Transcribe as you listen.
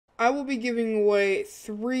I will be giving away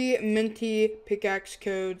 3 Minty pickaxe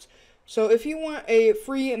codes. So if you want a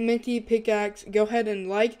free Minty pickaxe, go ahead and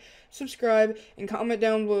like, subscribe, and comment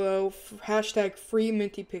down below hashtag free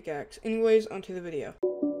Minty pickaxe. Anyways, onto the video.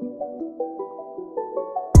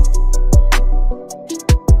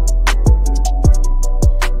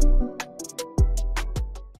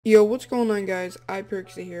 Yo, what's going on, guys?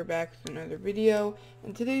 iPerkzy here, back with another video.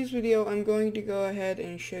 In today's video, I'm going to go ahead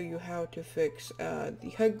and show you how to fix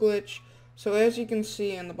the HUD glitch. So as you can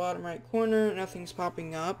see in the bottom right corner, nothing's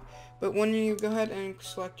popping up, but when you go ahead and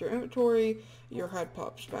select your inventory, your HUD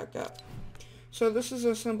pops back up. So this is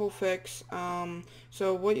a simple fix.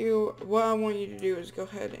 So what I want you to do is go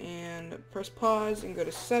ahead and press pause and go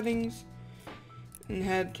to settings, and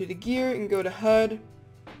head to the gear and go to HUD.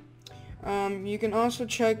 You can also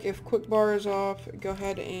check if quick bar is off. Go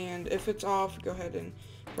ahead, and if it's off, go ahead and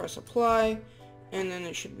press apply, and then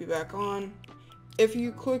it should be back on. If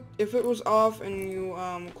it was off and you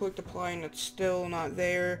clicked apply and it's still not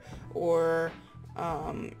there, or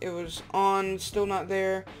it was on, still not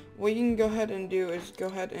there, what you can go ahead and do is go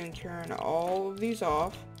ahead and turn all of these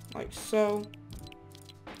off, like so.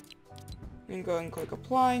 Then go ahead and click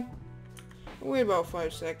apply. Wait about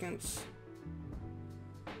 5 seconds.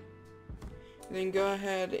 Then go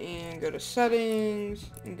ahead and go to settings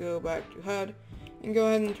and go back to HUD and go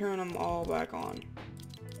ahead and turn them all back on.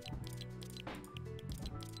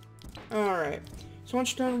 Alright, so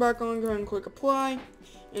once you turn them back on, go ahead and click apply,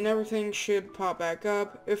 and everything should pop back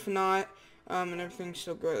up. If not, and everything's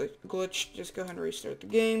still glitched, just go ahead and restart the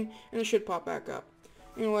game and it should pop back up.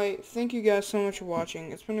 Anyway, thank you guys so much for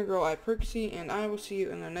watching. It's been your girl iPerkzy, and I will see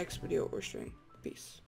you in the next video or stream. Peace.